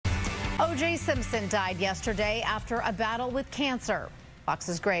O.J. Simpson died yesterday after a battle with cancer.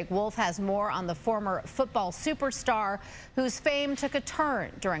 Fox's Greg Wolf has more on the former football superstar whose fame took a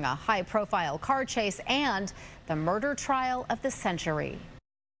turn during a high-profile car chase and the murder trial of the century.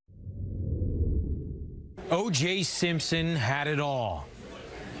 O.J. Simpson had it all.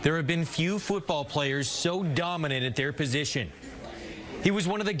 There have been few football players so dominant at their position. He was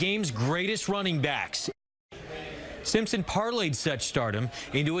one of the game's greatest running backs. Simpson parlayed such stardom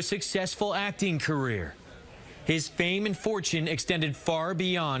into a successful acting career. His fame and fortune extended far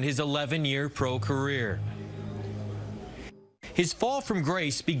beyond his 11-year pro career. His fall from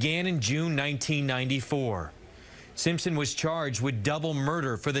grace began in June 1994. Simpson was charged with double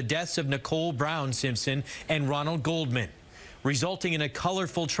murder for the deaths of Nicole Brown Simpson and Ronald Goldman, resulting in a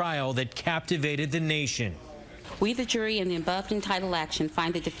colorful trial that captivated the nation. We, the jury, in the above entitled action,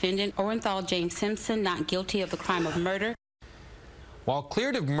 find the defendant, Orenthal James Simpson, not guilty of the crime of murder. While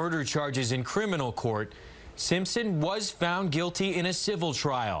cleared of murder charges in criminal court, Simpson was found guilty in a civil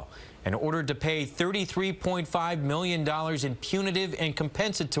trial and ordered to pay $33.5 million in punitive and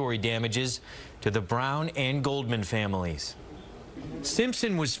compensatory damages to the Brown and Goldman families.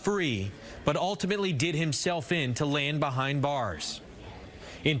 Simpson was free, but ultimately did himself in to land behind bars.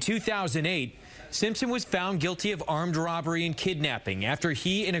 In 2008, Simpson was found guilty of armed robbery and kidnapping after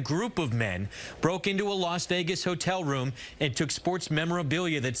he and a group of men broke into a Las Vegas hotel room and took sports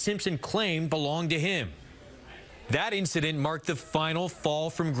memorabilia that Simpson claimed belonged to him. That incident marked the final fall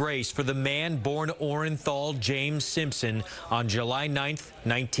from grace for the man born Orenthal James Simpson on July 9,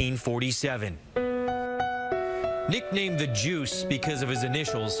 1947. Nicknamed the Juice because of his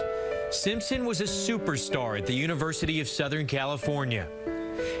initials, Simpson was a superstar at the University of Southern California.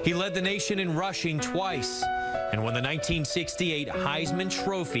 He led the nation in rushing twice and won the 1968 Heisman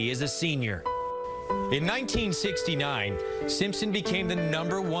Trophy as a senior. In 1969, Simpson became the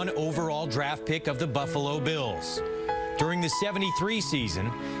 #1 overall draft pick of the Buffalo Bills. During the '73 season,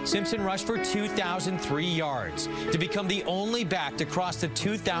 Simpson rushed for 2,003 yards to become the only back to cross the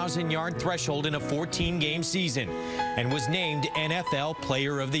 2,000-yard threshold in a 14-game season and was named NFL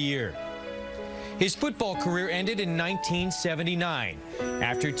Player of the Year. His football career ended in 1979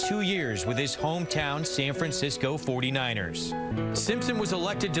 after 2 years with his hometown San Francisco 49ers. Simpson was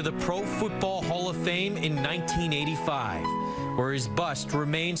elected to the Pro Football Hall of Fame in 1985, where his bust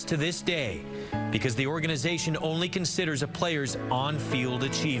remains to this day because the organization only considers a player's on-field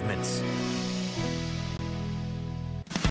achievements.